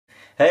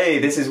Hey,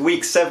 this is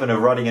week 7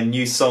 of writing a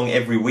new song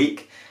every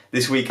week.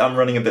 This week I'm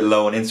running a bit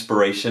low on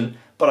inspiration,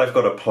 but I've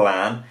got a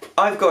plan.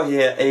 I've got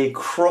here a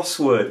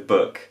crossword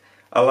book.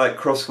 I like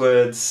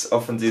crosswords,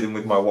 often do them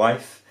with my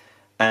wife,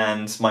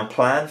 and my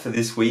plan for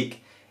this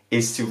week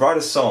is to write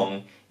a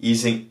song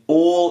using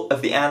all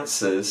of the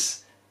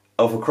answers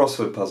of a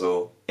crossword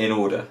puzzle in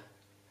order.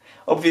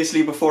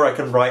 Obviously, before I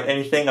can write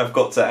anything, I've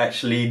got to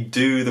actually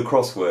do the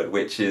crossword,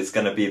 which is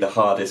going to be the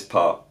hardest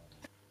part.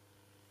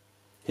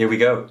 Here we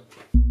go.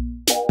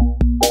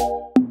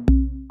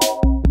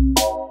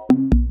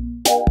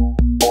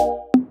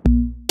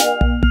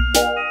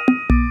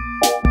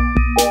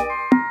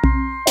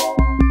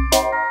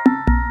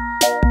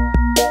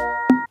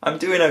 I'm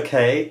doing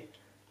okay.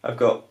 I've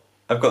got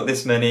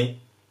this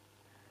many.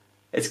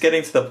 It's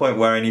getting to the point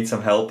where I need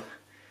some help.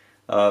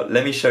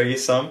 Let me show you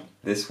some.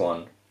 This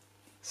one.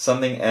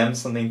 Something M,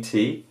 something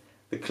T.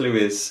 The clue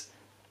is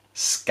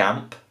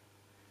scamp.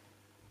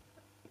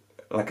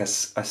 Like a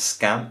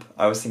scamp.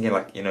 I was thinking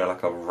like, you know,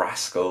 like a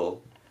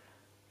rascal.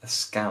 A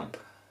scamp.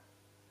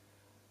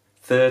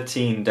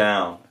 13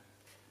 down.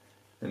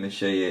 Let me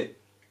show you.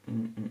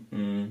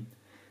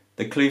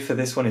 The clue for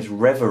this one is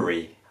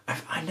reverie.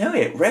 I know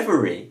it,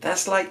 reverie.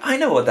 That's like, I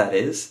know what that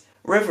is.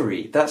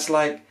 Reverie. That's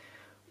like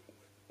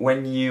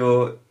when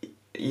you're,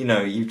 you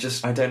know, you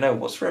just, I don't know,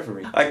 what's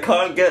reverie? I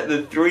can't get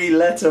the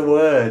 3-letter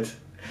word.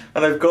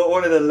 And I've got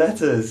one of the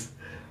letters.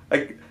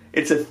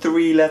 It's a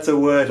 3-letter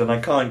word and I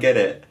can't get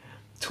it.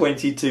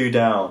 22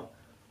 down.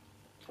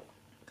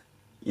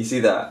 You see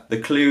that? The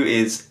clue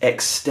is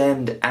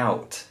extend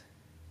out.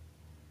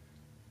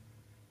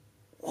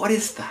 What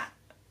is that?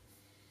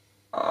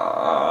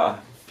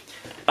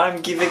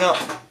 I'm giving up.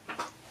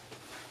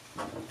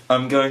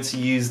 I'm going to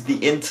use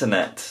the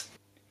internet.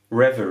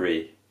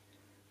 Reverie.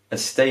 A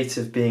state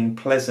of being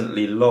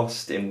pleasantly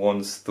lost in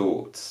one's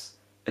thoughts.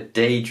 A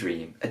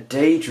daydream. A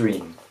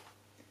daydream.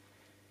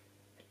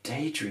 A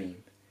daydream.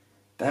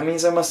 That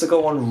means I must have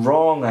got one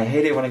wrong. I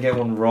hate it when I get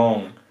one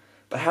wrong.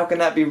 But how can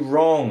that be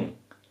wrong?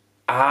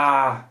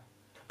 I'm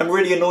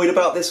really annoyed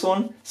about this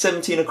one.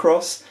 17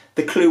 across.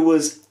 The clue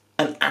was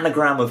an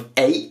anagram of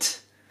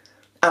 8.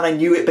 And I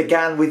knew it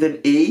began with an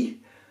E.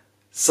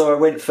 So I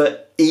went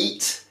for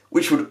eat,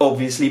 which would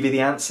obviously be the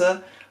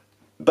answer.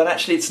 But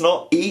actually it's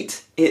not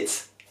eat,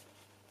 it's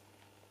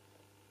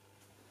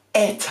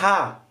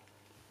eta.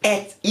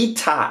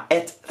 Ita.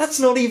 That's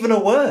not even a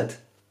word.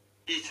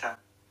 Ita.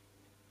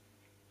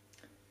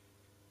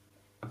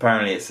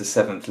 Apparently it's the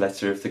 7th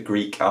letter of the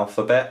Greek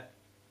alphabet.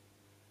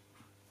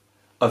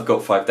 I've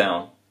got 5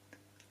 down.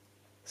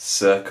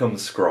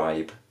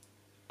 Circumscribe.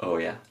 Oh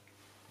yeah.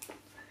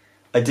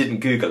 I didn't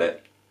Google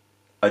it.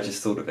 I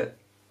just thought of it.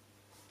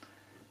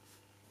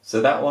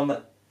 So that one,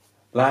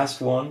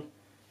 last one,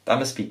 that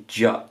must be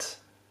jut.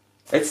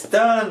 It's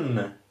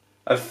done!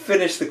 I've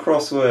finished the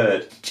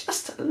crossword.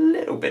 Just a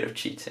little bit of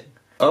cheating.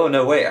 Oh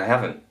no, wait, I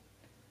haven't.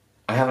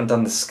 I haven't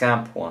done the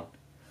scamp one.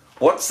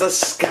 What's the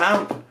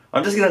scamp?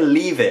 I'm just gonna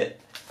leave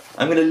it.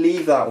 I'm gonna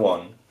leave that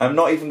one. I'm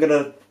not even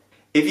gonna...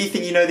 If you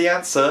think you know the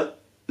answer,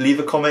 leave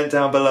a comment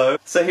down below.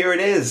 So here it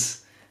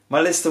is.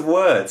 My list of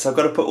words. I've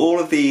got to put all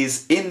of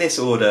these in this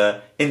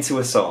order into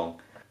a song.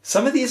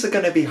 Some of these are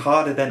going to be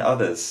harder than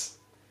others.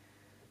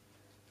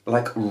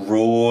 Like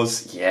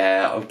roars,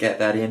 yeah, I'll get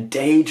that in.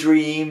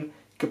 Daydream, you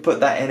could put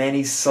that in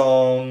any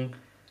song.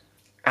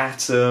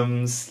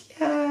 Atoms,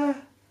 yeah.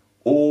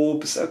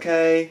 Orbs,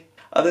 okay.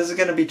 Others are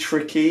going to be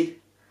tricky.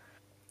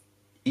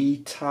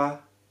 Ita.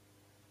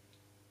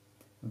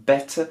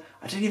 Better.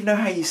 I don't even know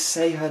how you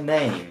say her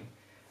name.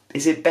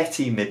 Is it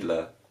Betty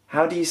Midler?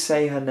 How do you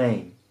say her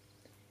name?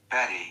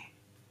 Betty.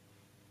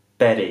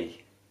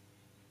 Betty.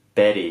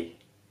 Betty.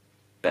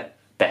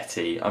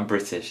 Betty. I'm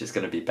British, it's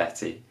going to be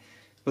Betty.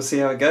 We'll see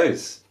how it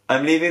goes.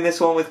 I'm leaving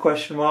this one with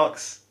question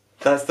marks.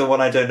 That's the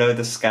one I don't know,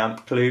 the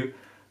scamp clue.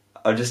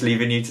 I'm just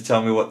leaving you to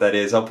tell me what that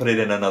is. I'll put it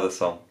in another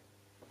song.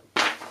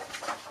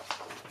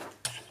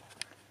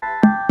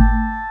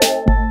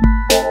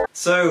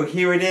 So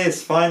here it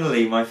is,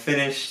 finally, my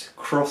finished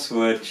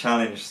crossword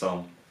challenge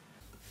song.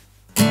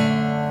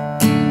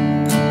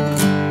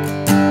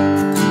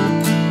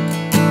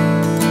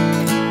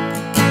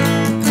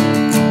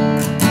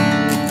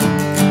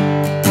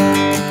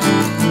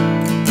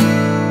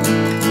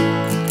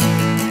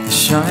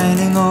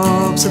 Shining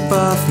orbs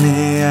above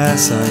me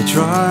as I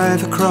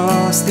drive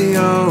across the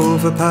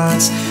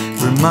overpass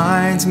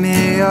reminds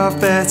me of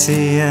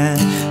Betty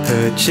and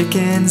her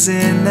chickens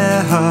in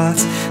their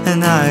hearts.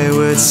 And I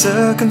would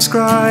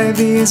circumscribe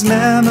these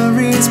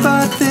memories,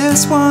 but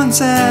this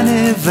one's an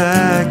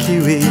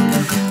evacuee.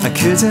 I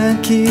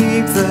couldn't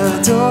keep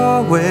the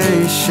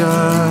doorway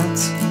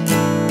shut.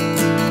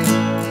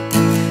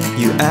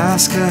 You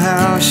ask her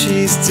how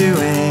she's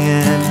doing,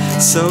 and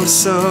so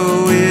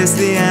is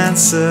the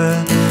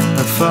answer.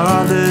 Her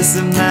father's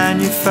the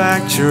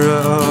manufacturer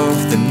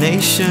of the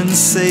nation's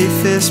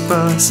safest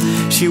bus.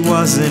 She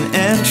was an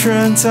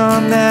entrant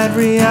on that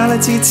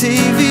reality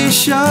TV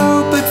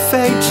show, but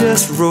fate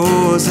just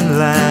roars and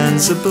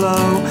lands a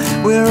blow.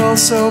 We're all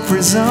so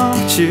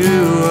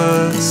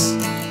presumptuous.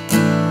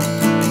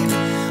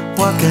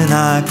 What can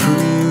I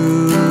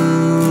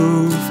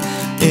prove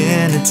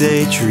in a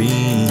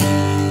daydream?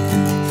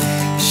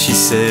 She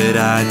said,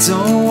 I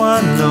don't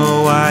want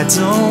no, I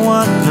don't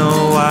want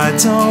no, I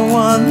don't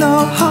want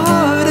no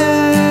heartache.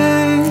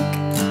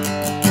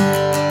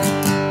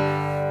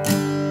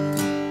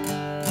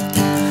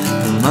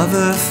 Her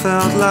mother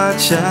felt like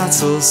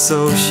chattel,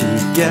 so she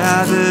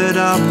gathered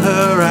up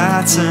her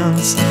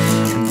atoms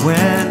and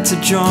went to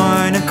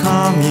join a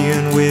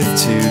commune with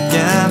 2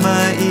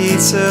 Gamma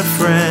Eater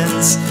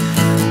friends.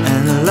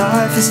 And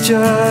life is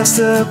just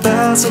a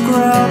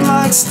battleground,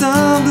 like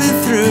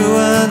stumbling through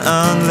an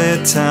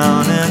unlit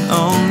town, and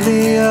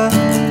only a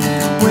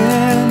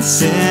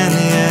wins in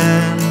the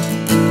end.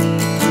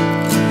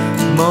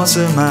 Most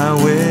of my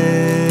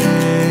way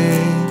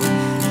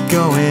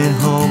going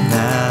home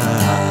now.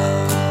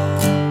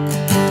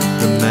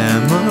 The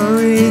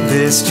memory,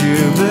 this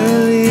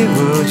jubilee,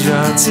 will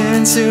jut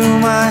into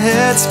my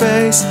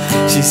headspace.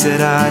 She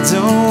said, I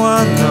don't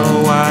want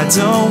no, I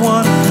don't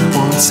want,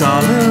 won't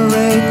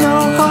tolerate no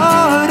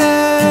heartache.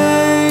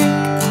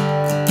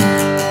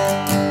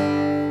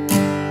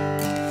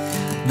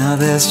 Now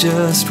there's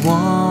just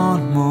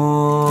one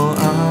more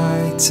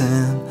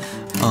item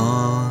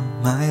on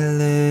my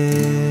list.